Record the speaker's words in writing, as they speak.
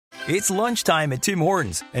It's lunchtime at Tim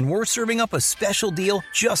Hortons, and we're serving up a special deal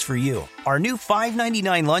just for you. Our new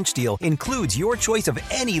 $5.99 lunch deal includes your choice of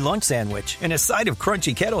any lunch sandwich and a side of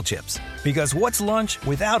crunchy kettle chips. Because what's lunch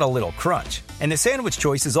without a little crunch? And the sandwich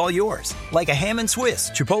choice is all yours, like a ham and Swiss,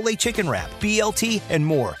 Chipotle chicken wrap, BLT, and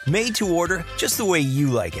more, made to order just the way you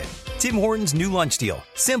like it. Tim Hortons' new lunch deal.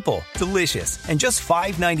 Simple, delicious, and just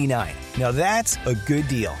 $5.99. Now that's a good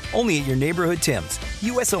deal. Only at your neighborhood Tim's.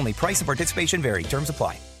 U.S. only. Price and participation vary. Terms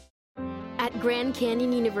apply. At Grand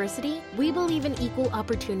Canyon University, we believe in equal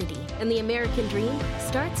opportunity, and the American dream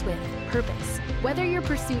starts with purpose. Whether your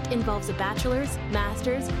pursuit involves a bachelor's,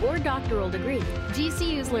 master's, or doctoral degree,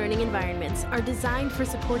 GCU's learning environments are designed for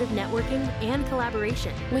supportive networking and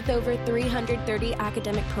collaboration. With over 330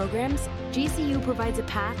 academic programs, GCU provides a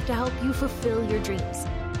path to help you fulfill your dreams.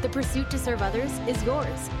 The pursuit to serve others is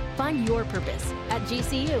yours. Find your purpose at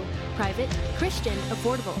GCU. Private, Christian,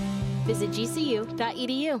 affordable. Visit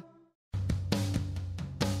gcu.edu.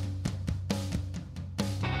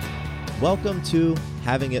 Welcome to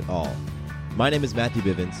Having It All. My name is Matthew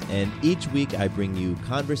Bivens, and each week I bring you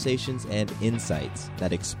conversations and insights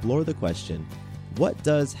that explore the question, what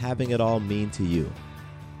does having it all mean to you?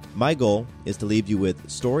 My goal is to leave you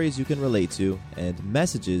with stories you can relate to and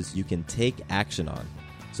messages you can take action on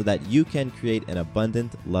so that you can create an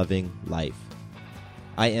abundant, loving life.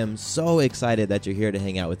 I am so excited that you're here to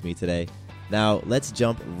hang out with me today. Now, let's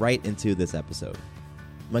jump right into this episode.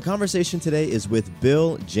 My conversation today is with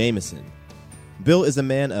Bill Jamieson. Bill is a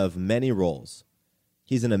man of many roles.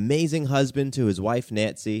 He's an amazing husband to his wife,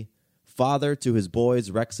 Nancy, father to his boys,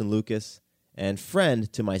 Rex and Lucas, and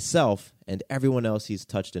friend to myself and everyone else he's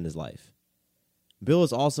touched in his life. Bill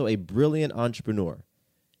is also a brilliant entrepreneur.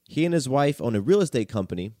 He and his wife own a real estate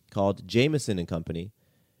company called Jamieson & Company,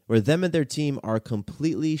 where them and their team are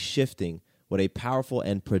completely shifting what a powerful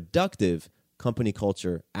and productive company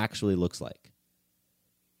culture actually looks like.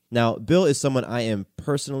 Now, Bill is someone I am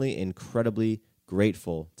personally incredibly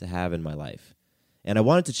grateful to have in my life. And I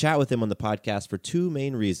wanted to chat with him on the podcast for two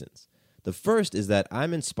main reasons. The first is that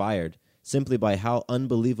I'm inspired simply by how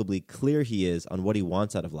unbelievably clear he is on what he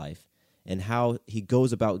wants out of life and how he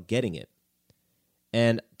goes about getting it.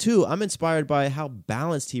 And two, I'm inspired by how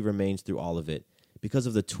balanced he remains through all of it because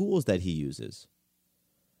of the tools that he uses.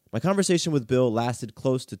 My conversation with Bill lasted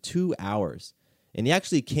close to 2 hours. And he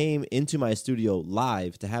actually came into my studio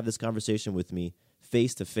live to have this conversation with me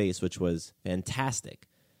face-to-face, which was fantastic.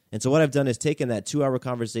 And so what I've done is taken that 2-hour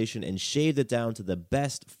conversation and shaved it down to the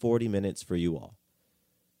best 40 minutes for you all.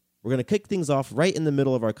 We're going to kick things off right in the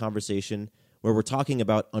middle of our conversation where we're talking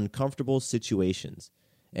about uncomfortable situations.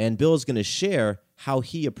 And Bill is going to share how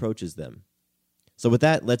he approaches them. So with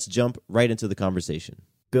that, let's jump right into the conversation.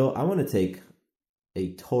 Bill, I want to take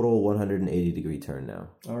a total 180-degree turn now.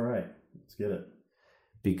 All right, let's get it.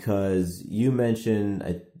 Because you mentioned,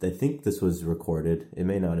 I think this was recorded, it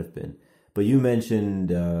may not have been, but you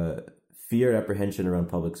mentioned fear, apprehension around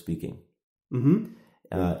public speaking. Mm-hmm.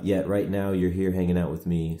 Yet right now you're here hanging out with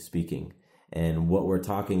me speaking. And what we're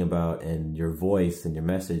talking about and your voice and your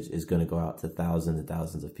message is going to go out to thousands and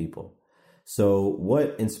thousands of people. So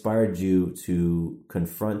what inspired you to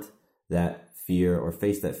confront that fear or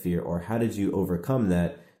face that fear, or how did you overcome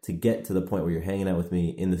that to get to the point where you're hanging out with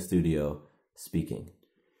me in the studio speaking?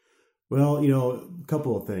 Well, a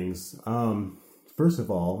couple of things. First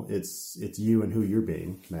of all, it's you and who you're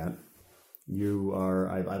being, Matt. You are.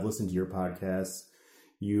 I've listened to your podcasts.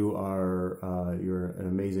 You are. You're an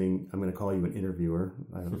amazing. I'm going to call you an interviewer.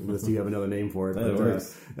 Unless you have another name for it.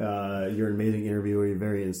 But, you're an amazing interviewer. You're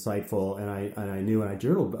very insightful, and I knew, and I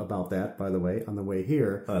journaled about that, by the way, on the way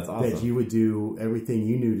here. Oh, that's awesome. That you would do everything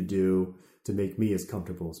you knew to do to make me as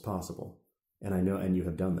comfortable as possible, and I know, and you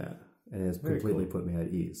have done that. And it's completely put me at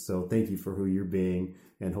ease. So thank you for who you're being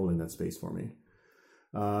and holding that space for me.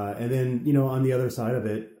 And then, on the other side of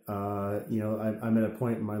it, I'm at a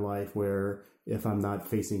point in my life where if I'm not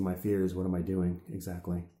facing my fears, what am I doing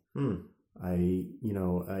exactly? I don't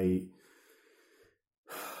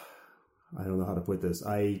know how to put this.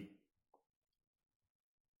 I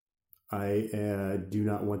do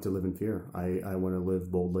not want to live in fear. I want to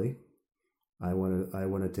live boldly. I want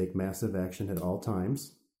to take massive action at all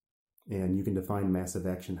times. And you can define massive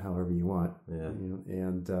action however you want. Yeah.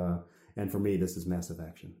 And for me, this is massive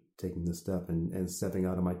action, taking this step and stepping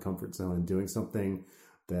out of my comfort zone and doing something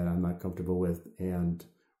that I'm not comfortable with, and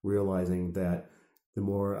realizing that the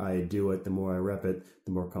more I do it, the more I rep it,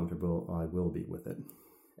 the more comfortable I will be with it.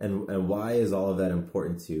 And why is all of that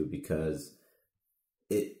important to you? Because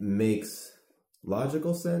it makes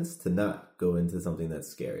logical sense to not go into something that's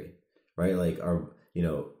scary, right? Like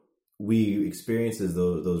we experience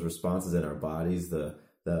those responses in our bodies, the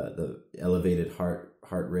the elevated heart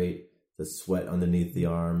rate, the sweat underneath the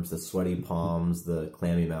arms, the sweaty palms, the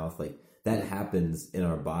clammy mouth, like that happens in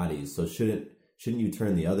our bodies. So shouldn't you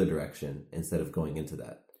turn the other direction instead of going into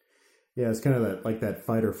that? Yeah, it's kind of like that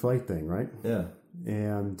fight or flight thing, right? Yeah.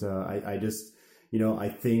 And I just, I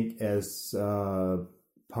think as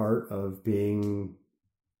part of being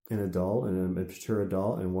an adult and a mature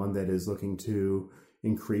adult and one that is looking to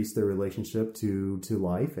increase their relationship to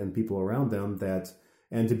life and people around them,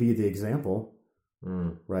 and to be the example,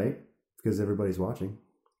 right? Because everybody's watching.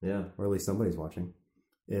 Yeah. Or at least somebody's watching.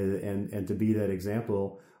 And to be that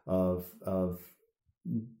example of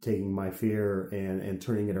taking my fear and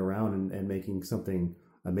turning it around and making something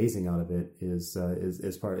amazing out of it is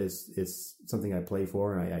something I play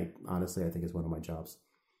for, and I honestly think it's one of my jobs.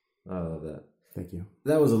 I love that. Thank you.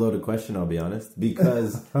 That was a loaded question, I'll be honest,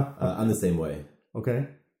 because I'm the same way. Okay.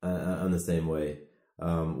 I'm the same way.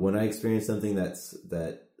 When I experience something that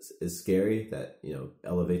is scary, that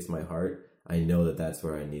elevates my heart, I know that that's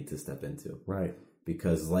where I need to step into. Right.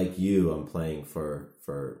 Because like you, I'm playing for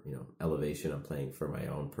elevation. I'm playing for my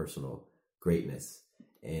own personal greatness.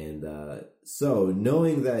 And so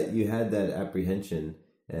knowing that you had that apprehension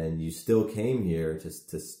and you still came here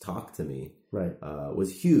to talk to me, right,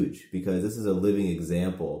 was huge, because this is a living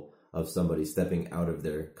example of somebody stepping out of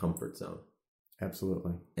their comfort zone.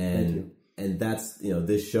 Absolutely. And Thank you. And that's,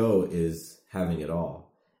 this show is having it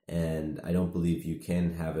all. And I don't believe you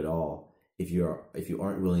can have it all if you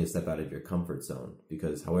aren't willing to step out of your comfort zone,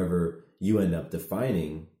 because however you end up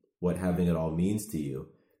defining what having it all means to you,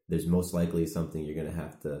 there's most likely something you're going to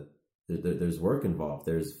have to, there's work involved.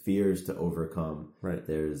 There's fears to overcome. Right.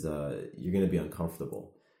 There's, you're going to be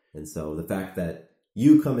uncomfortable. And so the fact that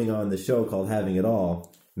you coming on the show called Having It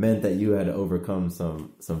All meant that you had to overcome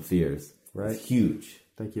some fears. Right. It's huge.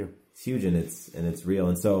 Thank you. It's huge, and it's real.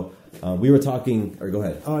 And so we were talking, or go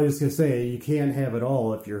ahead. Oh, I was just going to say, you can't have it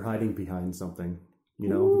all if you're hiding behind something,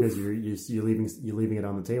 because you're leaving it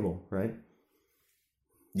on the table, right?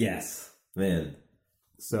 Yes, man.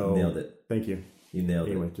 So nailed it. Thank you. You nailed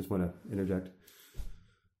it. Anyway, just want to interject.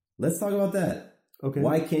 Let's talk about that. Okay.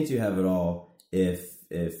 Why can't you have it all if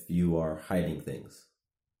you are hiding things?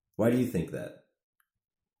 Why do you think that?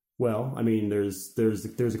 Well, I mean, there's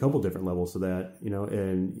a couple different levels to that,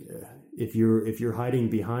 and if you're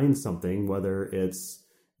hiding behind something, whether it's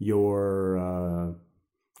your,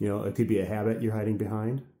 it could be a habit you're hiding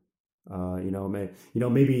behind.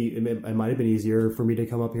 Maybe it might have been easier for me to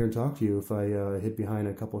come up here and talk to you if I hid behind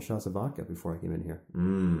a couple shots of vodka before I came in here.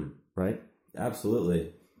 Right?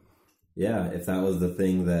 Absolutely. Yeah, if that was the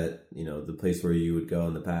thing that, the place where you would go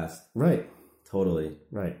in the past. Right. Totally.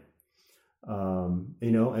 Right. And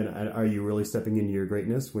are you really stepping into your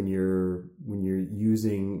greatness when you're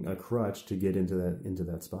using a crutch to get into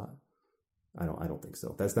that spot? I don't think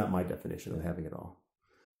so. That's not my definition of having it all.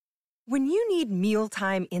 When you need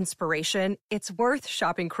mealtime inspiration, it's worth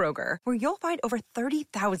shopping Kroger, where you'll find over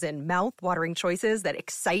 30,000 mouth-watering choices that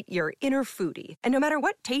excite your inner foodie. And no matter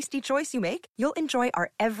what tasty choice you make, you'll enjoy our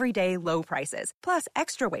everyday low prices, plus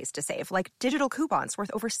extra ways to save, like digital coupons worth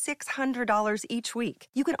over $600 each week.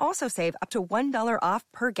 You can also save up to $1 off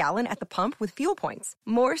per gallon at the pump with fuel points.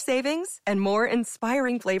 More savings and more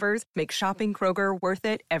inspiring flavors make shopping Kroger worth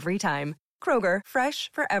it every time. Kroger,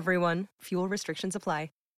 fresh for everyone. Fuel restrictions apply.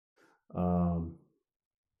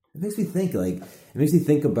 It makes me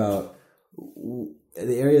think about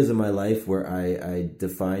the areas of my life where I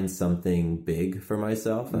define something big for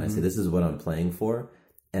myself, and I say, this is what I'm playing for,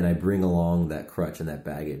 and I bring along that crutch and that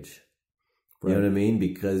baggage. Right. You know what I mean?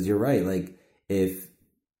 Because you're right. Like if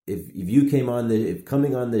you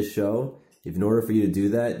coming on this show, if in order for you to do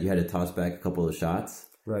that, you had to toss back a couple of shots,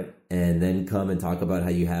 right, and then come and talk about how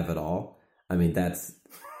you have it all. I mean, that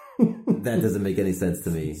doesn't make any sense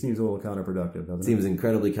to me. It seems a little counterproductive, doesn't it? Seems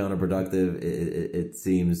incredibly counterproductive. It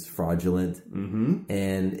seems fraudulent. Mm-hmm.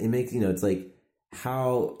 And it makes, it's like,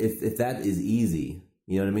 how, if that is easy,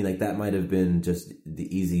 you know what I mean? Like, that might have been just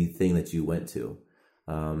the easy thing that you went to.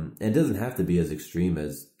 And it doesn't have to be as extreme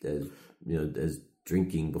as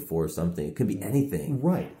drinking before something. It could be anything.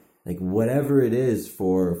 Right. Like, whatever it is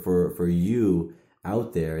for you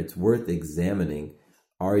out there, it's worth examining.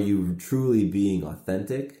 Are you truly being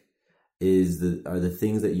authentic? Are the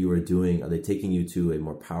things that you are doing, are they taking you to a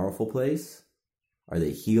more powerful place? Are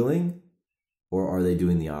they healing? Or are they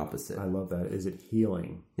doing the opposite? I love that. Is it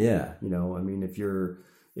healing? Yeah. I mean, if you're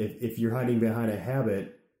hiding behind a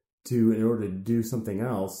habit in order to do something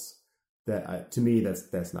else, that to me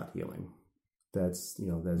that's not healing.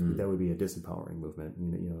 That would be a disempowering movement.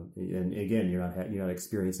 And again, you're not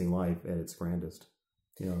experiencing life at its grandest.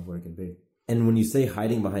 What it can be. And when you say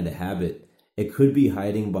hiding behind a habit, It could be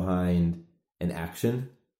hiding behind an action,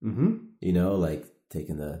 Mm-hmm. like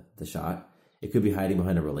taking the shot. It could be hiding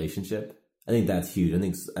behind a relationship. I think that's huge. I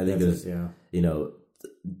think there's,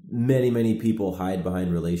 many people hide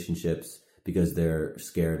behind relationships because they're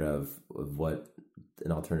scared of what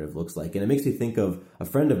an alternative looks like. And it makes me think of a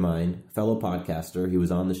friend of mine, fellow podcaster. He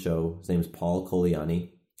was on the show. His name is Paul Coliani.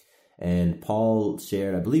 And Paul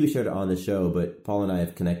shared, I believe he shared it on the show, but Paul and I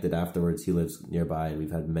have connected afterwards. He lives nearby and we've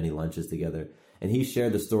had many lunches together. And he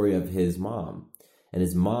shared the story of his mom. And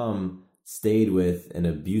his mom stayed with an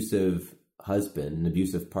abusive husband, an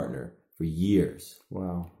abusive partner for years.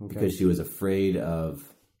 Wow. Okay. Because she was afraid of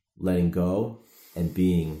letting go and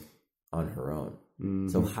being on her own. Mm-hmm.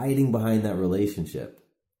 So hiding behind that relationship,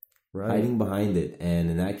 hiding behind it. And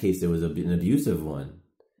in that case, it was an abusive one.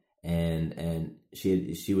 And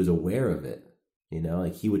she was aware of it,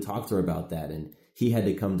 like he would talk to her about that, and he had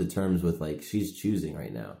to come to terms with like, she's choosing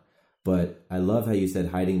right now. But I love how you said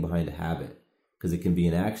hiding behind a habit, because it can be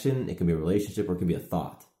an action, it can be a relationship, or it can be a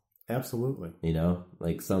thought. Absolutely.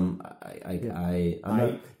 Like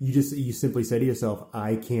you simply say to yourself,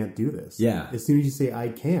 I can't do this. Yeah. As soon as you say I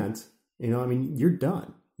can't, you're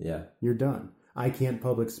done. Yeah. You're done. I can't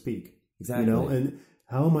public speak. Exactly. And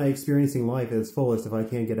how am I experiencing life at its fullest if I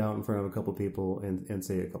can't get out in front of a couple people and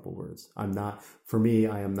say a couple words? I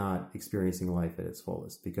am not experiencing life at its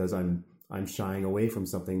fullest because I'm shying away from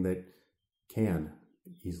something that can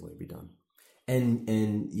easily be done.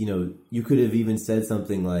 And you could have even said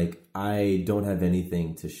something like, I don't have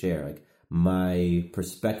anything to share. Like my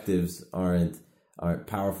perspectives aren't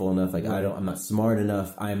powerful enough. Like I'm not smart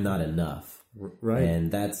enough. I'm not enough. Right.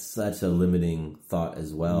 And that's such a limiting thought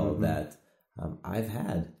as well that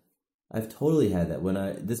I've totally had that when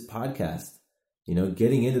this podcast,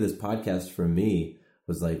 getting into this podcast for me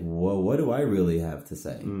was like, whoa, what do I really have to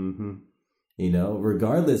say? Mm-hmm.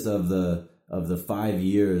 Regardless of the 5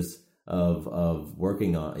 years of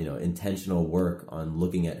working on, intentional work on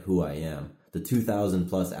looking at who I am, the 2,000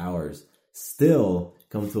 plus hours, still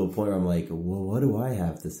come to a point where I'm like, well, what do I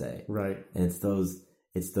have to say? Right. And it's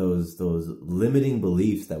those limiting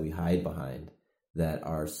beliefs that we hide behind that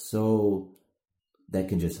are that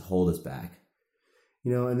can just hold us back.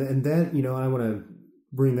 And that, I want to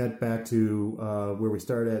bring that back to where we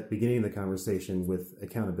started at the beginning of the conversation with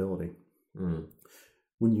accountability. Mm.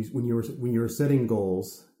 When you're setting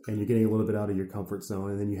goals and you're getting a little bit out of your comfort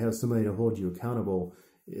zone, and then you have somebody to hold you accountable,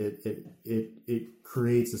 it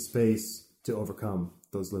creates a space to overcome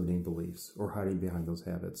those limiting beliefs or hiding behind those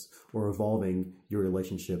habits or evolving your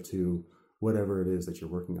relationship to whatever it is that you're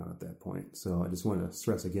working on at that point. So I just want to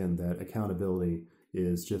stress again that accountability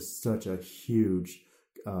is just such a huge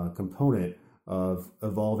component of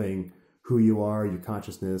evolving who you are, your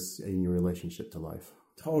consciousness, and your relationship to life.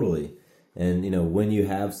 Totally. And, when you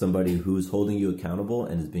have somebody who's holding you accountable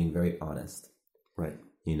and is being very honest, right?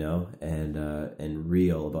 And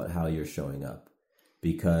real about how you're showing up,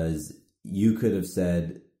 because you could have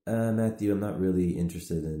said, Matthew, I'm not really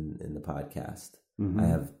interested in the podcast. Mm-hmm. I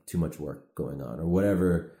have too much work going on, or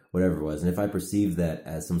whatever it was. And if I perceived that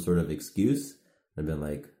as some sort of excuse, I'd been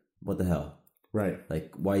like, what the hell? Right.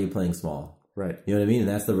 Like, why are you playing small? Right. You know what I mean? And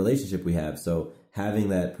that's the relationship we have. So having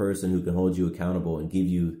that person who can hold you accountable and give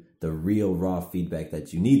you the real raw feedback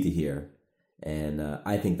that you need to hear. And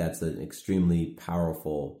I think that's an extremely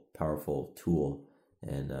powerful tool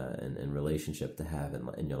and relationship to have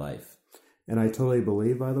in your life. And I totally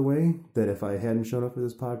believe, by the way, that if I hadn't shown up for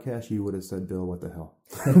this podcast, you would have said, Bill, what the hell?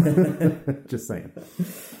 Just saying.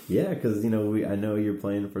 Yeah, because, I know you're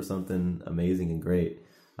playing for something amazing and great.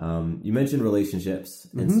 You mentioned relationships,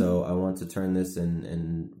 and so I want to turn this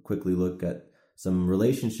and quickly look at some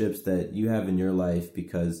relationships that you have in your life,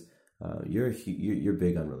 because you're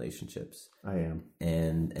big on relationships. I am.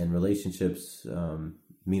 And relationships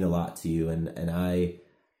mean a lot to you, and I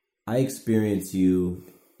experience you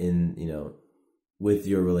in, with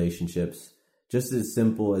your relationships, just as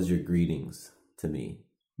simple as your greetings to me.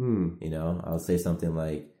 I'll say something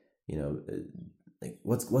like, like,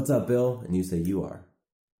 what's up, Bill? And you say, you are.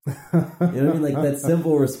 You know what I mean? Like that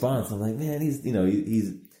simple response. I'm like, man,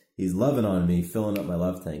 he's loving on me, filling up my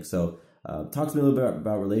love tank. So talk to me a little bit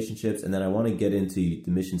about relationships, and then I want to get into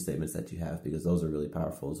the mission statements that you have, because those are really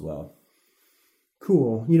powerful as well.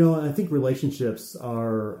 Cool. I think relationships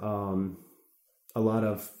are a lot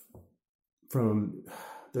of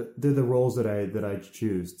they're the roles that I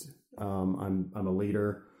choose. I'm a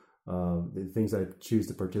leader. The things I choose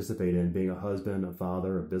to participate in, being a husband, a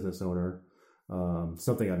father, a business owner,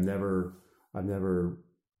 something I've never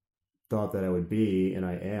thought that I would be, and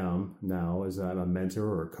I am now, is I'm a mentor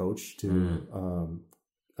or a coach to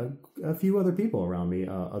a few other people around me,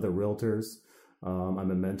 other realtors.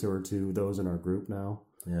 I'm a mentor to those in our group now.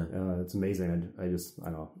 Yeah. It's amazing. I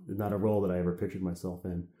don't know, not a role that I ever pictured myself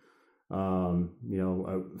in. I'm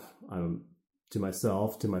to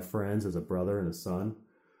myself, to my friends, as a brother and a son.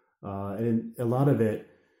 And a lot of it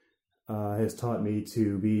has taught me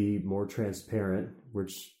to be more transparent,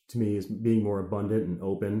 which to me is being more abundant and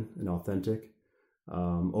open and authentic,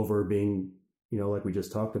 over being, like we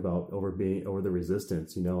just talked about, over the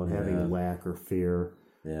resistance, and having lack or fear,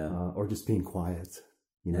 or just being quiet,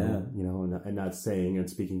 and not saying and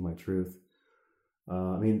speaking my truth.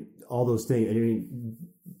 All those things,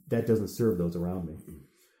 that doesn't serve those around me.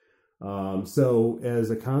 So as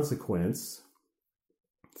a consequence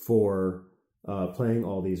for playing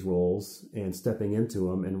all these roles and stepping into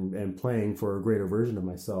them and playing for a greater version of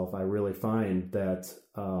myself, I really find that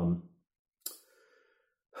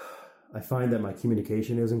my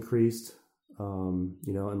communication has increased.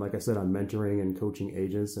 And like I said, I'm mentoring and coaching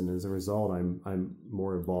agents, and as a result, I'm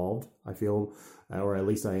more involved. I feel, or at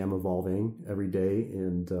least I am evolving every day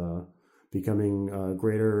and becoming a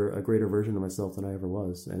greater version of myself than I ever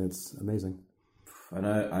was, and it's amazing. And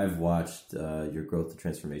I've watched your growth and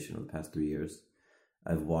transformation over the past 3 years.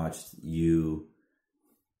 I've watched you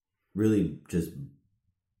really just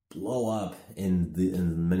blow up in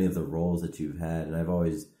many of the roles that you've had, and I've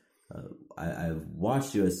always I've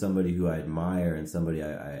watched you as somebody who I admire and somebody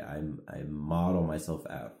I model myself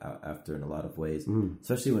after in a lot of ways,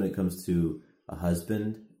 especially when it comes to a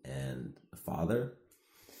husband and a father.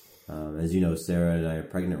 As you know, Sarah and I are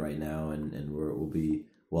pregnant right now, and we'll be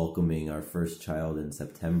welcoming our first child in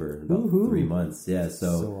September, in about 3 months. Yeah,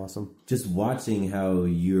 so awesome. Just watching how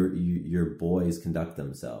your boys conduct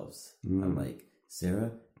themselves. I'm like,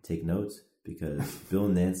 Sarah, take notes, because Bill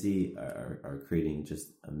and Nancy are creating just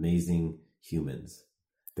amazing humans.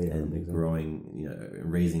 They are and amazing. Growing,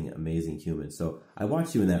 raising amazing humans. So I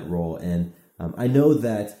watched you in that role, and I know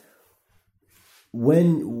that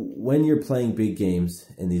when you're playing big games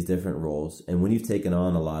in these different roles, and when you've taken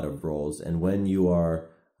on a lot of roles, and when you are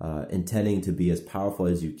intending to be as powerful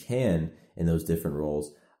as you can in those different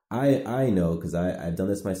roles, I know, because I've done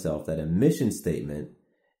this myself, that a mission statement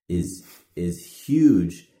is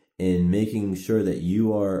huge in making sure that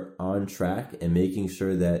you are on track and making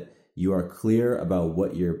sure that you are clear about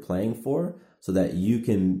what you're playing for, so that you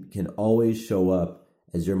can always show up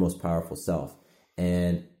as your most powerful self.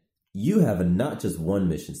 And you have not just one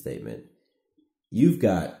mission statement. You've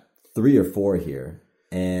got 3 or 4 here.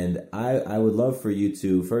 And I would love for you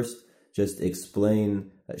to first just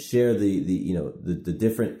explain, share the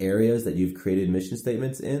different areas that you've created mission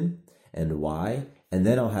statements in and why, and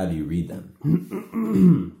then I'll have you read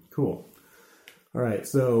them. Cool. All right.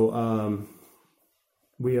 So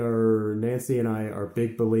Nancy and I are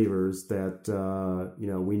big believers that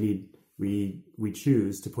we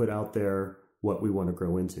choose to put out there what we want to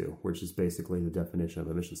grow into, which is basically the definition of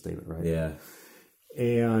a mission statement, right? Yeah.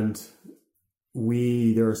 And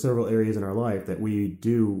there are several areas in our life that we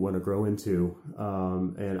do want to grow into,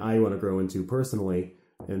 and I want to grow into personally.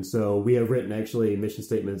 And so we have written mission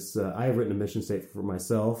statements. I have written a mission statement for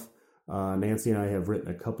myself. Nancy and I have written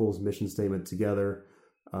a couple's mission statement together.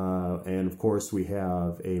 And of course we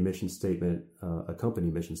have a mission statement, a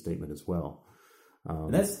company mission statement as well.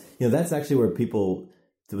 And that's actually where people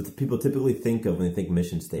typically think of when they think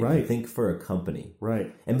mission statement. Right. They think for a company.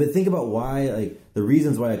 Right. But think about why, the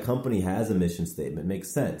reasons why a company has a mission statement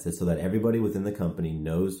makes sense. It's so that everybody within the company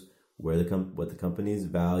knows what the company's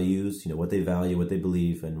values, what they value, what they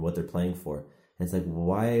believe, and what they're playing for. And it's like,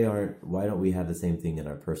 why don't we have the same thing in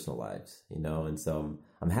our personal lives? And so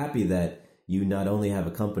I'm happy that you not only have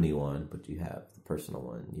a company one, but you have the personal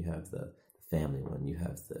one, you have the family one, you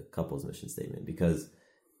have the couple's mission statement, because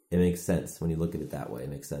it makes sense when you look at it that way. It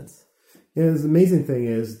makes sense. Yeah, the amazing thing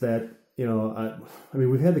is that,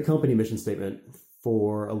 we've had the company mission statement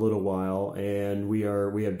for a little while, and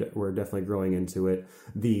we're definitely growing into it.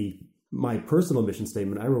 My personal mission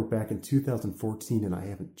statement I wrote back in 2014, and I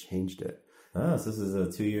haven't changed it. So this is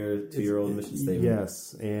a two-year-old mission statement.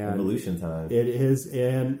 Yes, and evolution time. It is,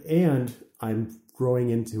 and I'm growing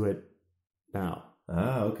into it now.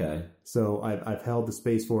 Okay. So I've held the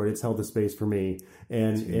space for it. It's held the space for me,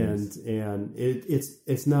 and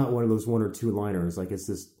it's not one of those 1 or 2 liners.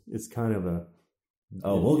 It's kind of a.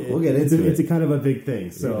 We'll get into it. It's a kind of a big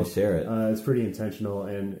thing. So share it. It's pretty intentional,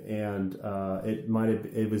 and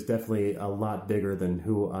it was definitely a lot bigger than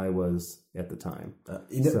who I was at the time.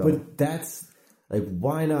 But that's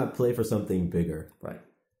why not play for something bigger? Right.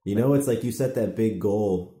 It's like you set that big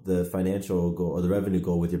goal, the financial goal or the revenue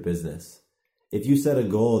goal with your business. if you set a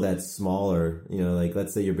goal that's smaller, like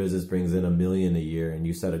let's say your business brings in $1 million a year and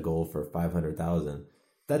you set a goal for 500,000,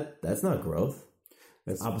 that's not growth.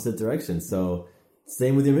 That's opposite direction. So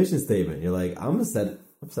same with your mission statement. You're like, I'm gonna set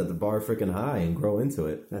the bar freaking high and grow into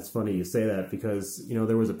it. That's funny you say that because,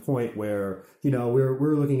 there was a point where,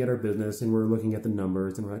 we're looking at our business and we're looking at the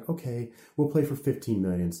numbers and we're like, okay, we'll play for 15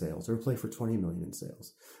 million in sales or play for 20 million in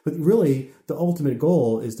sales. But really the ultimate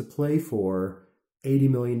goal is to play for $80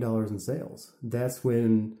 million in sales. That's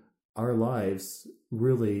when our lives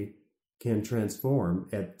really can transform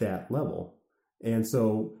at that level. And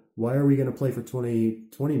so why are we going to play for 20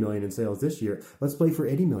 million in sales this year? Let's play for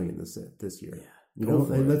 80 million this year. Yeah.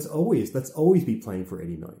 And let's always be playing for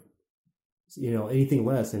 80 million. Anything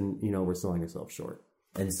less and we're selling ourselves short.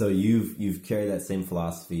 And so you've carried that same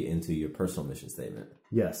philosophy into your personal mission statement.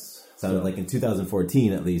 Yes. Sounded like in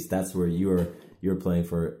 2014 at least, that's where you were playing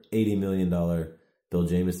for $80 million Bill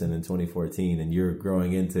Jameson in 2014, and you're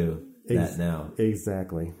growing into that now.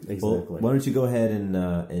 Exactly. Well, why don't you go ahead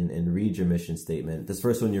and read your mission statement? This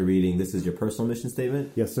first one you're reading, this is your personal mission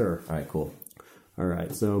statement? Yes, sir. All right, cool. All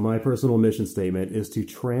right, so my personal mission statement is to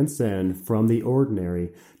transcend from the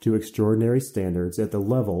ordinary to extraordinary standards at the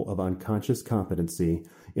level of unconscious competency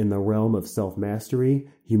in the realm of self-mastery,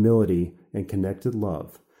 humility, and connected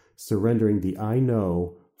love, surrendering the I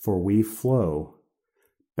know for we flow,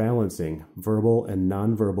 balancing verbal and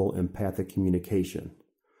nonverbal empathic communication.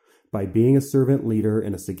 By being a servant leader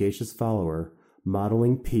and a sagacious follower,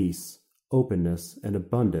 modeling peace, openness, and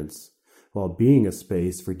abundance, while being a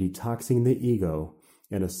space for detoxing the ego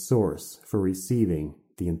and a source for receiving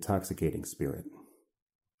the intoxicating spirit.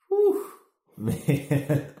 Whew.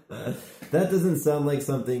 Man, that doesn't sound like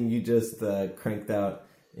something you just cranked out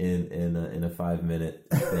in a 5-minute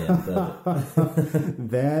span, does it?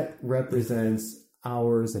 That represents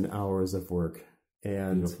hours and hours of work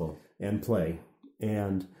and Beautiful. And play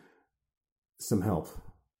and some help.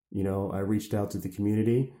 I reached out to the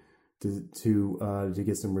community to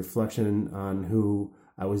get some reflection on who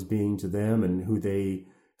I was being to them and who they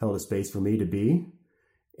held a space for me to be,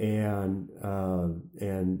 and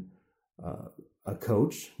a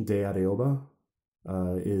coach, De Adeoba,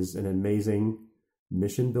 is an amazing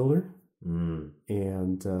mission builder,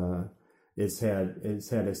 and it's had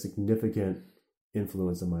a significant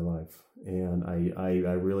influence in my life, and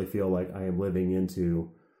I really feel like I am living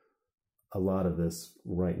into a lot of this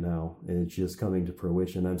right now, and it's just coming to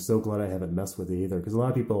fruition. I'm so glad I haven't messed with it either, because a lot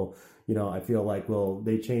of people, I feel like, well,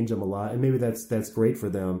 they change them a lot, and maybe that's great for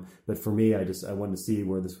them, but for me, I wanted to see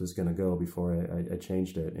where this was going to go before I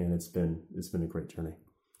changed it, and it's been a great journey.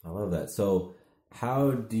 I love that. So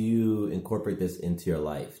how do you incorporate this into your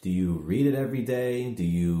life? Do you read it every day? Do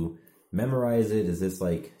you memorize it? Is this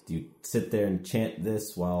like, do you sit there and chant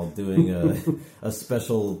this while doing a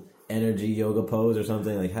special energy yoga pose or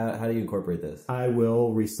something? Like how do you incorporate this? I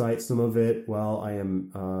will recite some of it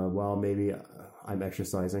while maybe I'm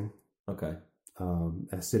exercising. Okay.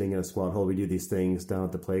 Sitting in a squat hold. We do these things down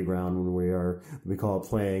at the playground when we call it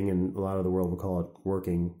playing, and a lot of the world will call it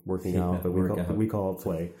working out, but we call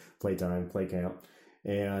it playtime, play camp.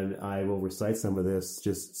 And I will recite some of this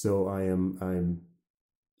just so I'm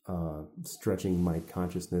stretching my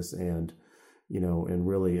consciousness and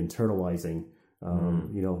really internalizing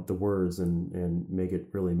the words and make it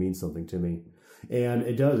really mean something to me. And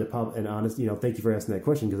it does. Thank you for asking that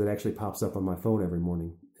question, because it actually pops up on my phone every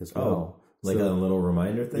morning as well. Like a little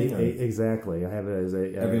reminder thing? Exactly. I have it as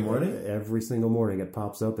every morning? Every single morning. It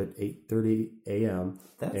pops up at 8:30 a.m.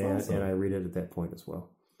 That's awesome. And I read it at that point as well.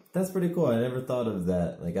 That's pretty cool. I never thought of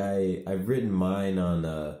that. Like I've written mine on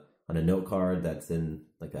a note card that's in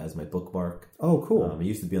like as my bookmark. Oh, cool. It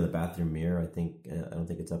used to be on the bathroom mirror. I don't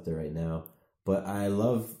think it's up there right now. But I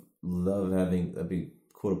love having, that'd be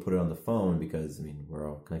cool to put it on the phone, because we're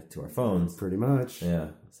all connected to our phones. Pretty much. Yeah.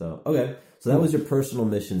 So, okay. So that was your personal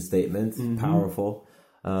mission statement. Mm-hmm. Powerful.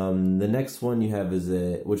 The next one you have is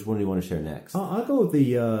which one do you want to share next? I'll go with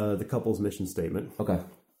the couple's mission statement. Okay.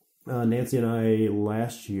 Nancy and I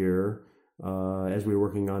last year, as we were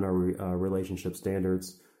working on our relationship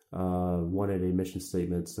standards, wanted a mission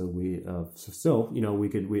statement. So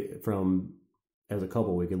as a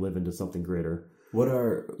couple, we could live into something greater.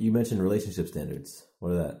 You mentioned relationship standards.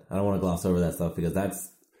 What are that? I don't want to gloss over that stuff, because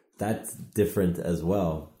that's different as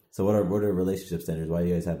well. So what are relationship standards? Why do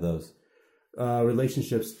you guys have those?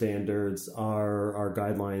 Relationship standards are our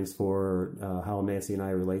guidelines for how Nancy and I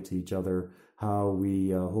relate to each other, how we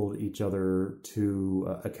hold each other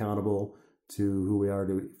to accountable to who we are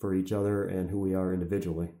for each other and who we are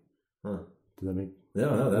individually. Huh. Does that make?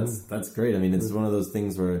 No, that's great. It's one of those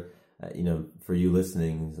things where for you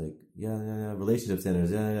listening, it's like, yeah, relationship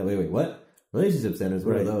standards. Yeah. Wait, what? Relationship standards,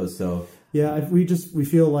 what are those? So yeah, we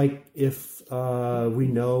feel like if we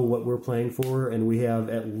know what we're playing for and we have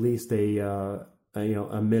at least a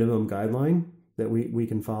minimum guideline that we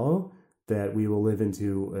can follow, that we will live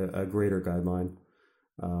into a greater guideline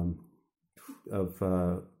of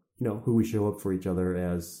who we show up for each other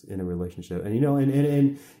as in a relationship. And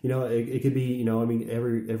it could be,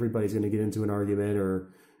 everybody's going to get into an argument, or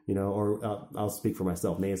I'll speak for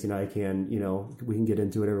myself. Nancy and I we can get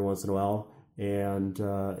into it every once in a while. And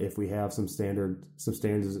if we have some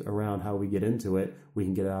standards around how we get into it, we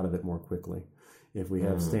can get out of it more quickly. If we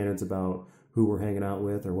have standards about who we're hanging out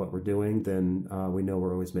with or what we're doing, then we know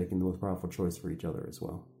we're always making the most powerful choice for each other as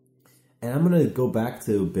well. And I'm going to go back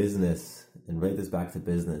to business and write this back to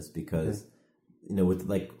business because, with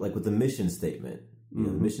with the mission statement,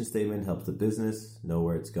 the mission statement helps the business know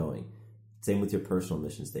where it's going. Same with your personal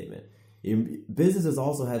mission statement. Businesses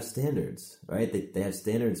also have standards, right? They have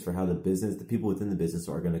standards for how the people within the business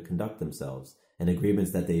are going to conduct themselves, and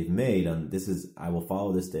agreements that they've made on I will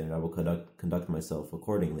follow this standard, I will conduct myself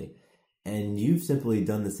accordingly. And you've simply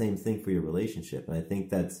done the same thing for your relationship. And I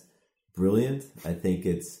think that's brilliant. I think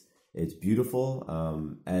it's beautiful.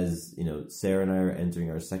 As Sarah and I are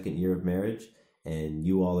entering our second year of marriage, and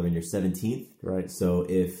you all are in your 17th. Right. So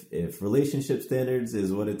if relationship standards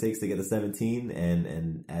is what it takes to get to 17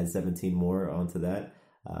 and add 17 more onto that,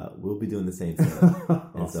 we'll be doing the same thing.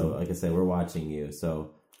 Awesome. And so, like I said, we're watching you.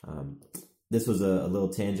 So this was a little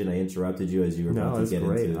tangent. I interrupted you as you were about to get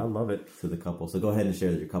into. I love it. To the couple. So go ahead and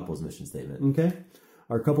share your couple's mission statement. Okay.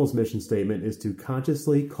 Our couple's mission statement is to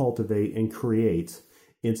consciously cultivate and create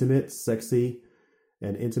intimate, sexy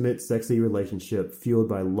relationship fueled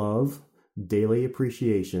by love, daily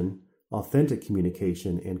appreciation, authentic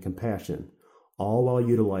communication, and compassion, all while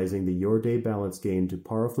utilizing the Your Day Balance game to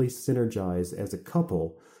powerfully synergize as a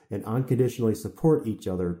couple and unconditionally support each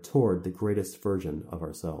other toward the greatest version of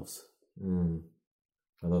ourselves.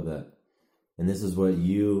 I love that. And this is what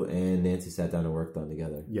you and Nancy sat down and worked on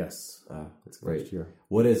together. Yes. That's great. Last year.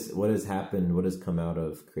 What has happened? What has come out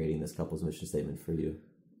of creating this couple's mission statement for you?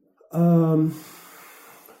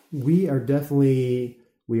 We are definitely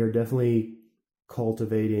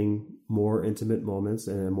cultivating more intimate moments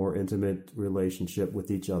and a more intimate relationship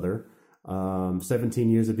with each other. 17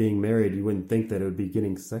 years of being married, you wouldn't think that it would be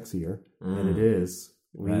getting sexier, and it is.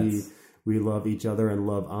 We love each other and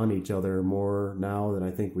love on each other more now than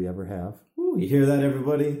I think we ever have. Ooh, you hear that,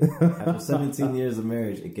 everybody? After 17 years of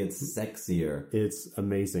marriage, it gets sexier. It's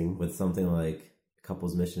amazing. With something like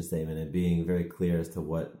couple's mission statement and being very clear as to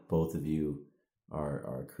what both of you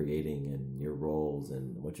are creating and your roles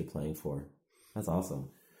and what you're playing for. That's awesome.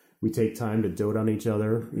 We take time to dote on each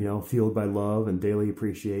other, fueled by love and daily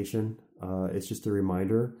appreciation. It's just a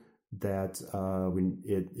reminder that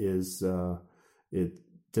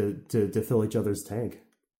to fill each other's tank,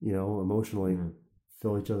 emotionally,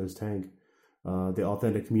 fill each other's tank. The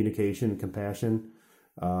authentic communication and compassion,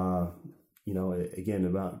 again,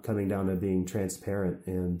 about coming down to being transparent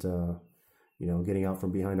and, getting out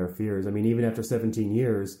from behind our fears. I mean, even after 17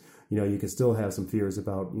 years, you can still have some fears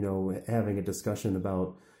about, having a discussion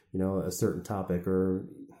about, a certain topic, or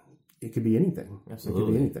it could be anything. Absolutely. It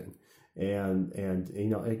could be anything. And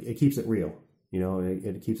it keeps it real.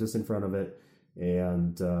 It keeps us in front of it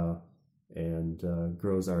and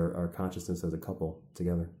grows our consciousness as a couple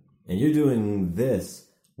together. And you're doing this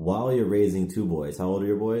while you're raising two boys. How old are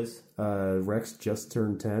your boys? Rex just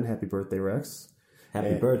turned 10. Happy birthday, Rex.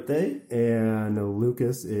 Happy birthday. And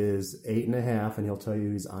Lucas is 8.5, and he'll tell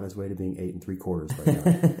you he's on his way to being 8 3/4 right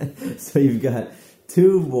now. So you've got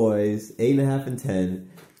two boys, 8.5 and 10.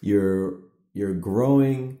 You're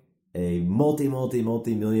growing a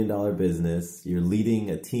multi-million-dollar business. You're leading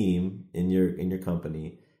a team in your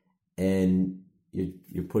company, and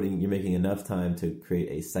you're making enough time to create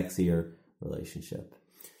a sexier relationship.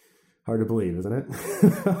 Hard to believe, isn't it?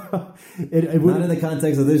 Not in the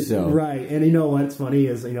context of this show. Right. And what's funny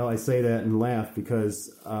is, I say that and laugh because,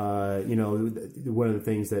 one of the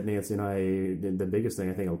things that Nancy and I, the biggest thing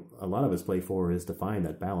I think a lot of us play for is to find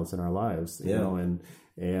that balance in our lives, and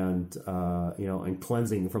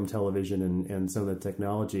cleansing from television and some of the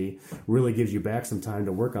technology really gives you back some time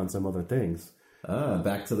to work on some other things.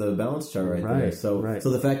 Back to the balance chart right there. So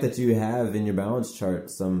the fact that you have in your balance chart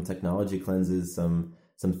some technology cleanses, some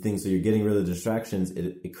things, so you're getting rid of the distractions,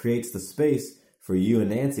 it creates the space for you and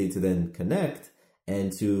Nancy to then connect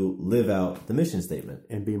and to live out the mission statement.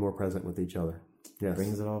 And be more present with each other. Yes.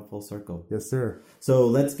 Brings it all full circle. Yes, sir. So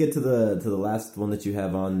let's get to the last one that you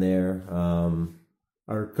have on there.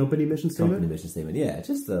 Our company mission statement? Company mission statement, yeah.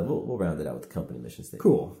 Just we'll round it out with the company mission statement.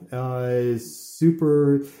 Cool.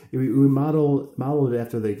 Super. We modeled it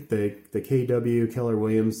after the KW Keller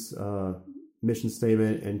Williams mission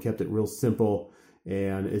statement and kept it real simple.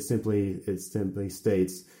 And it simply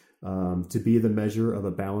states to be the measure of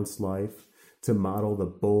a balanced life, to model the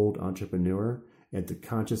bold entrepreneur, and to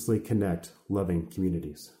consciously connect loving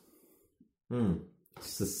communities.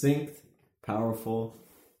 Succinct, powerful.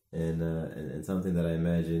 And something that I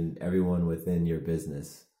imagine everyone within your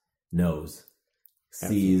business knows,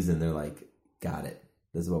 sees, and they're like, got it.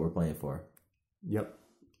 This is what we're playing for. Yep,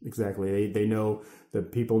 exactly. They know, the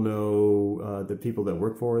people know, the people that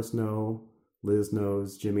work for us know, Liz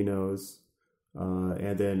knows, Jimmy knows.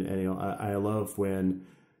 I love when,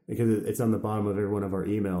 because it's on the bottom of every one of our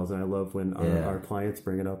emails, and I love when our clients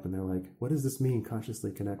bring it up and they're like, what does this mean,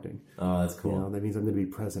 consciously connecting? Oh, that's cool. That means I'm going to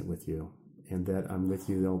be present with you. And that I'm with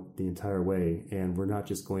you the entire way, and we're not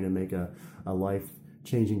just going to make a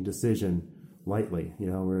life-changing decision lightly.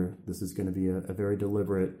 This is going to be a very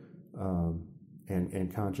deliberate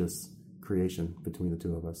and conscious creation between the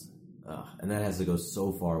two of us. And that has to go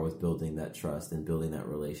so far with building that trust and building that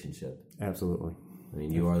relationship. Absolutely. I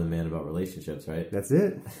mean, you are the man about relationships, right? That's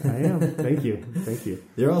it. I am. Thank you. Thank you.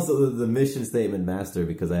 You're also the mission statement master,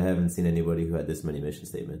 because I haven't seen anybody who had this many mission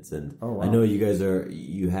statements. And wow. I know you guys are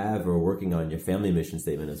working on your family mission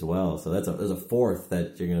statement as well. So there's a fourth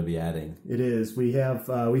that you're going to be adding. It is. We have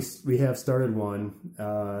we have started one,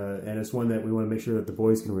 and it's one that we want to make sure that the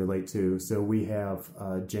boys can relate to. So we have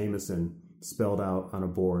Jameson spelled out on a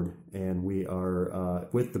board, and we are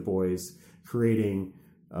with the boys creating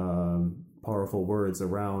powerful words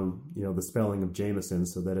around the spelling of Jameson,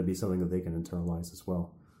 so that it'd be something that they can internalize as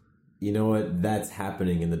well. You know what? That's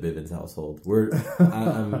happening in the Bivens household.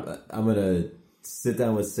 I'm gonna sit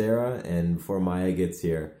down with Sarah, and before Maya gets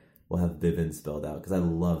here, we'll have Bivens spelled out, because I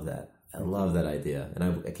love that. I love that idea,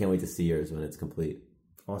 and I can't wait to see yours when it's complete.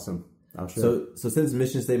 Awesome. I'll share. So since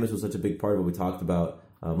mission statements was such a big part of what we talked about,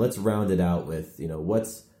 let's round it out with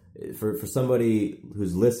what's for somebody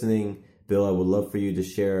who's listening. Bill, I would love for you to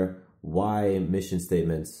share why mission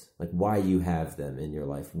statements, like why you have them in your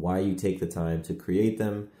life, why you take the time to create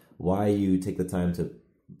them, why you take the time to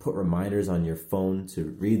put reminders on your phone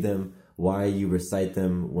to read them, why you recite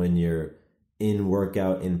them when you're in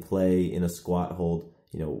workout, in play, in a squat hold.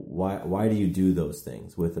 Why do you do those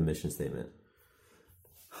things with a mission statement?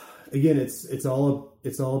 Again, it's all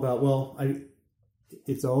about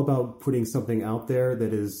it's all about putting something out there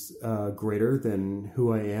that is greater than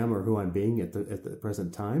who I am or who I'm being at the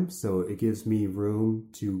present time. So it gives me room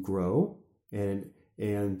to grow, and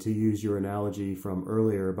to use your analogy from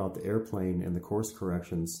earlier about the airplane and the course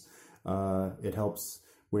corrections. It helps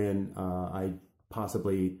when I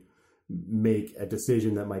possibly make a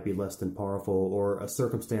decision that might be less than powerful, or a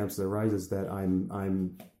circumstance that arises that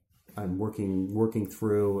I'm working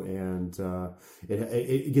through, and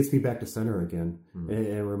it gets me back to center again. And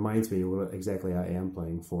it reminds me what exactly I am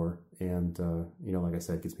playing for, and like I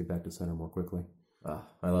said, it gets me back to center more quickly.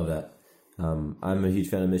 I love that. I'm a huge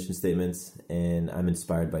fan of mission statements, and I'm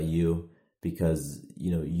inspired by you, because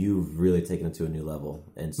you've really taken it to a new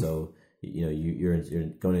level, and so you're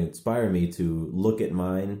going to inspire me to look at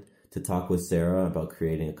mine, to talk with Sarah about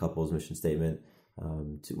creating a couple's mission statement.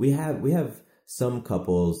 We have some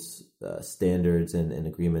couples standards and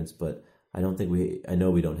agreements, but I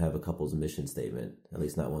know we don't have a couple's mission statement, at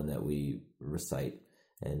least not one that we recite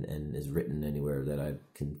and is written anywhere that I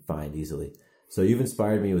can find easily. So you've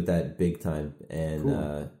inspired me with that big time, and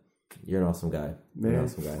cool. You're an awesome guy. Man. You're an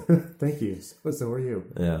awesome guy. Thank you. So are you.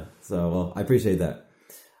 Yeah. So, well, I appreciate that.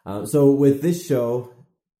 So with this show,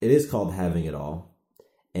 it is called Having It All.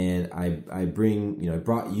 And I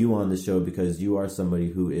brought you on the show because you are somebody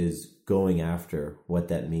who is going after what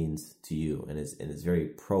that means to you, and is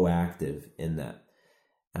very proactive in that.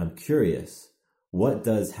 I'm curious, what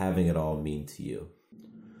does having it all mean to you?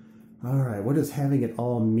 All right, what does having it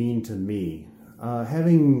all mean to me?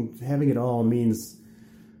 Having it all means,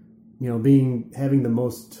 having the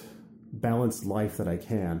most balanced life that I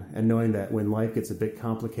can, and knowing that when life gets a bit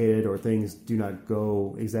complicated, or things do not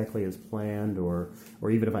go exactly as planned, or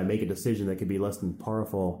even if I make a decision that could be less than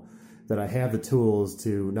powerful, that I have the tools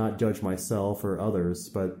to not judge myself or others,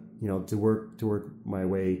 but to work my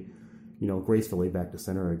way gracefully back to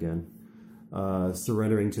center again,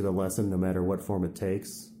 surrendering to the lesson no matter what form it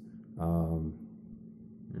takes.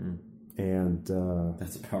 And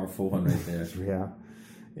that's a powerful one right there. Yeah,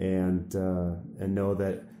 and know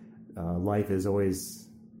that life is always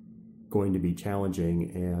going to be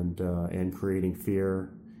challenging, and creating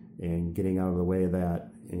fear, and getting out of the way of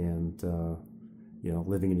that, and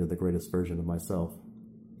living into the greatest version of myself.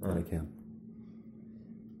 that I can.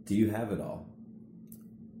 Do you have it all?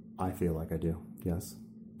 I feel like I do. Yes,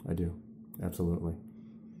 I do. Absolutely.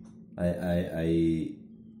 I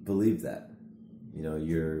believe that. You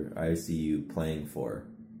know, I see you playing for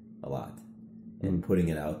a lot and putting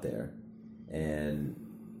it out there and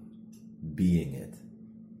being it.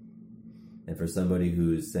 And for somebody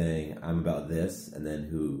who's saying, I'm about this, and then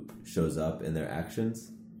who shows up in their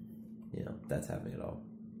actions, you know, that's having it all.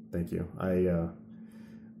 Thank you.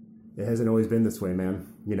 It hasn't always been this way, man.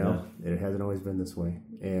 You know, It hasn't always been this way.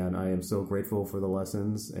 And I am so grateful for the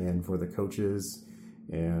lessons and for the coaches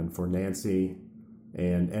and for Nancy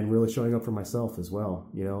and really showing up for myself as well,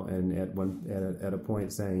 you know, and at a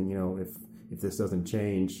point saying, you know, if this doesn't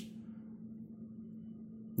change,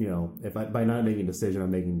 you know, by not making a decision, I'm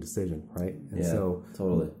making a decision, right? And so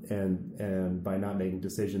totally. And by not making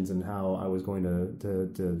decisions in how I was going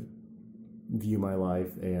to view my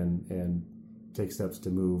life and take steps to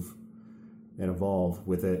move and evolve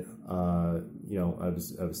with it, you know, I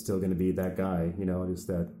was still going to be that guy, you know, just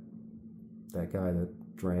that guy that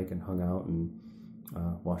drank and hung out and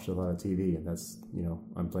watched a lot of TV, and that's, you know,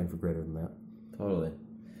 I'm playing for greater than that. Totally.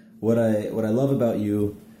 What I love about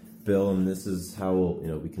you, Bill, and this is how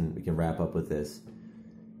we can wrap up with this,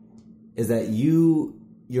 is that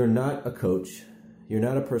you're not a coach, you're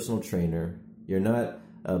not a personal trainer, you're not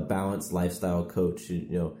a balanced lifestyle coach, you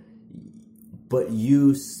know, but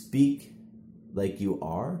you speak like you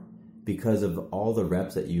are because of all the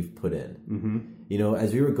reps that you've put in. Mm-hmm. You know,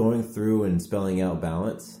 as we were going through and spelling out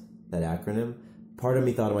balance, that acronym, part of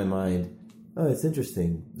me thought in my mind, oh, it's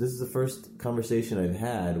interesting. This is the first conversation I've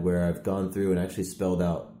had where I've gone through and actually spelled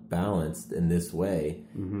out balanced in this way.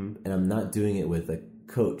 Mm-hmm. And I'm not doing it with a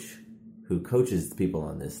coach who coaches people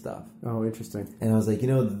on this stuff. Oh, interesting. And I was like, you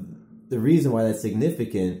know, the reason why that's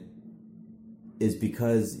significant is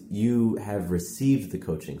because you have received the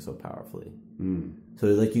coaching so powerfully. Mm. So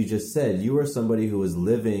like you just said, you were somebody who was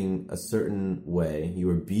living a certain way, you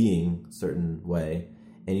were being a certain way,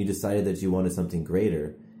 and you decided that you wanted something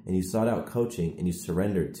greater, and you sought out coaching, and you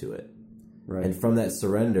surrendered to it. Right. And from that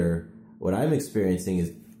surrender, what I'm experiencing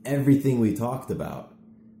is everything we talked about,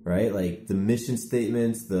 right? Like the mission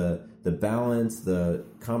statements, the balance, the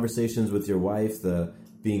conversations with your wife, the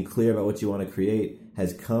being clear about what you want to create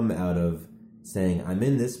has come out of saying, I'm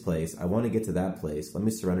in this place, I want to get to that place, let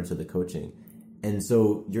me surrender to the coaching. And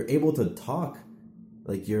so you're able to talk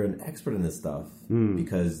like you're an expert in this stuff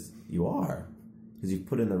because you are, because you've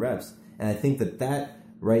put in the reps. And I think that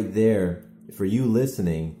right there, for you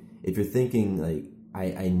listening, if you're thinking like,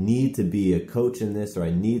 I need to be a coach in this, or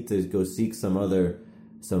I need to go seek some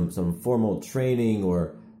formal training,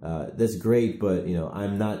 or that's great, but you know,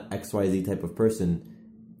 I'm not XYZ type of person.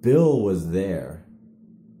 Bill was there,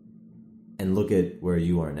 and look at where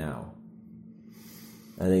you are now.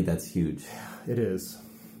 I think that's huge. It is.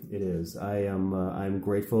 I'm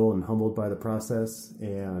grateful and humbled by the process,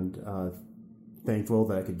 and thankful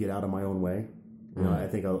that I could get out of my own way. You know, I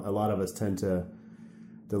think a lot of us tend to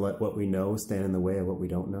let what we know stand in the way of what we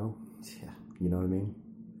don't know. Yeah. You know what I mean?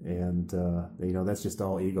 And, you know, that's just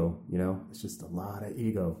all ego, you know? It's just a lot of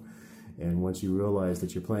ego. And once you realize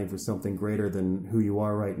that you're playing for something greater than who you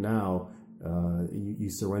are right now, you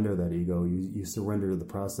surrender that ego. You surrender to the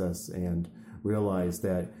process and realize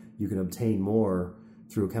that you can obtain more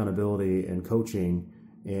through accountability and coaching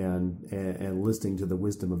and listening to the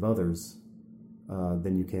wisdom of others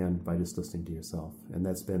than you can by just listening to yourself. And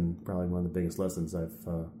that's been probably one of the biggest lessons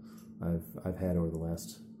I've had over the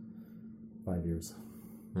last 5 years.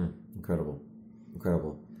 Incredible.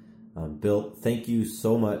 Bill, thank you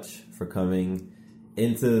so much for coming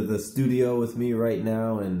into the studio with me right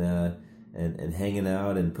now and hanging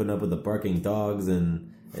out and putting up with the barking dogs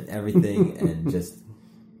and everything and just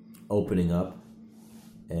opening up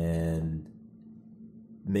and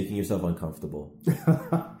making yourself uncomfortable.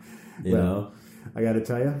 You know? I got to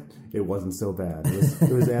tell you, it wasn't so bad.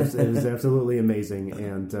 It was absolutely amazing,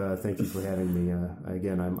 and thank you for having me.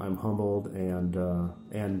 Again, I'm humbled and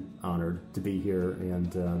honored to be here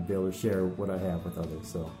and be able to share what I have with others.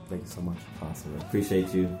 So thank you so much. Awesome.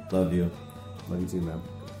 Appreciate you. Love you. Love you too, man.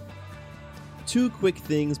 2 quick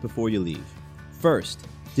things before you leave. First,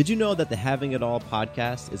 did you know that the Having It All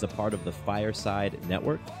podcast is a part of the Fireside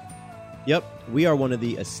Network? Yep, we are one of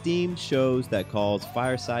the esteemed shows that calls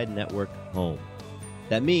Fireside Network home.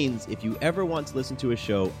 That means if you ever want to listen to a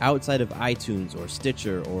show outside of iTunes or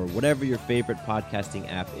Stitcher or whatever your favorite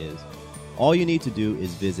podcasting app is, all you need to do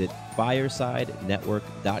is visit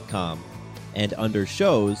firesidenetwork.com and under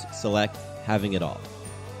shows, select Having It All.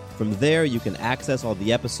 From there, you can access all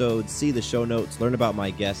the episodes, see the show notes, learn about my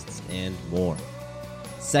guests, and more.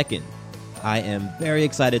 Second, I am very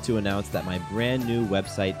excited to announce that my brand new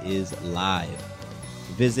website is live.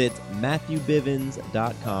 Visit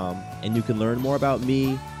MatthewBivens.com and you can learn more about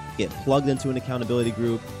me, get plugged into an accountability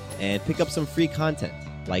group, and pick up some free content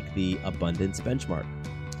like the Abundance Benchmark.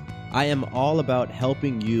 I am all about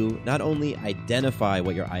helping you not only identify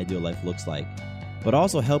what your ideal life looks like, but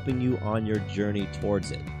also helping you on your journey towards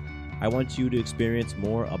it. I want you to experience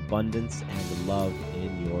more abundance and love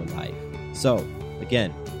in your life. So,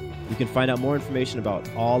 again, you can find out more information about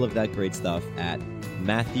all of that great stuff at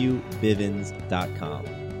MatthewBivens.com.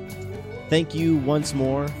 Thank you once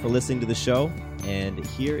more for listening to the show, and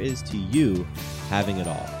here is to you having it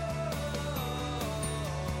all.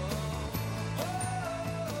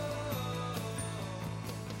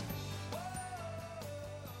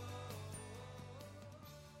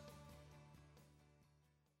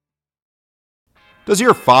 Does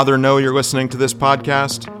your father know you're listening to this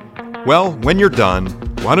podcast? Well, when you're done,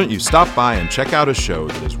 why don't you stop by and check out a show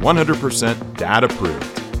that is 100% dad-approved,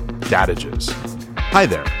 Dadages. Hi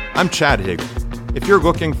there, I'm Chad Higgle. If you're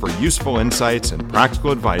looking for useful insights and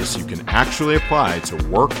practical advice you can actually apply to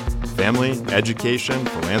work, family, education,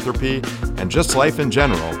 philanthropy, and just life in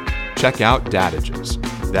general, check out Dadages.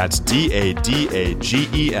 That's Dadages,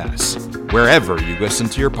 wherever you listen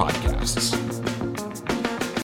to your podcasts.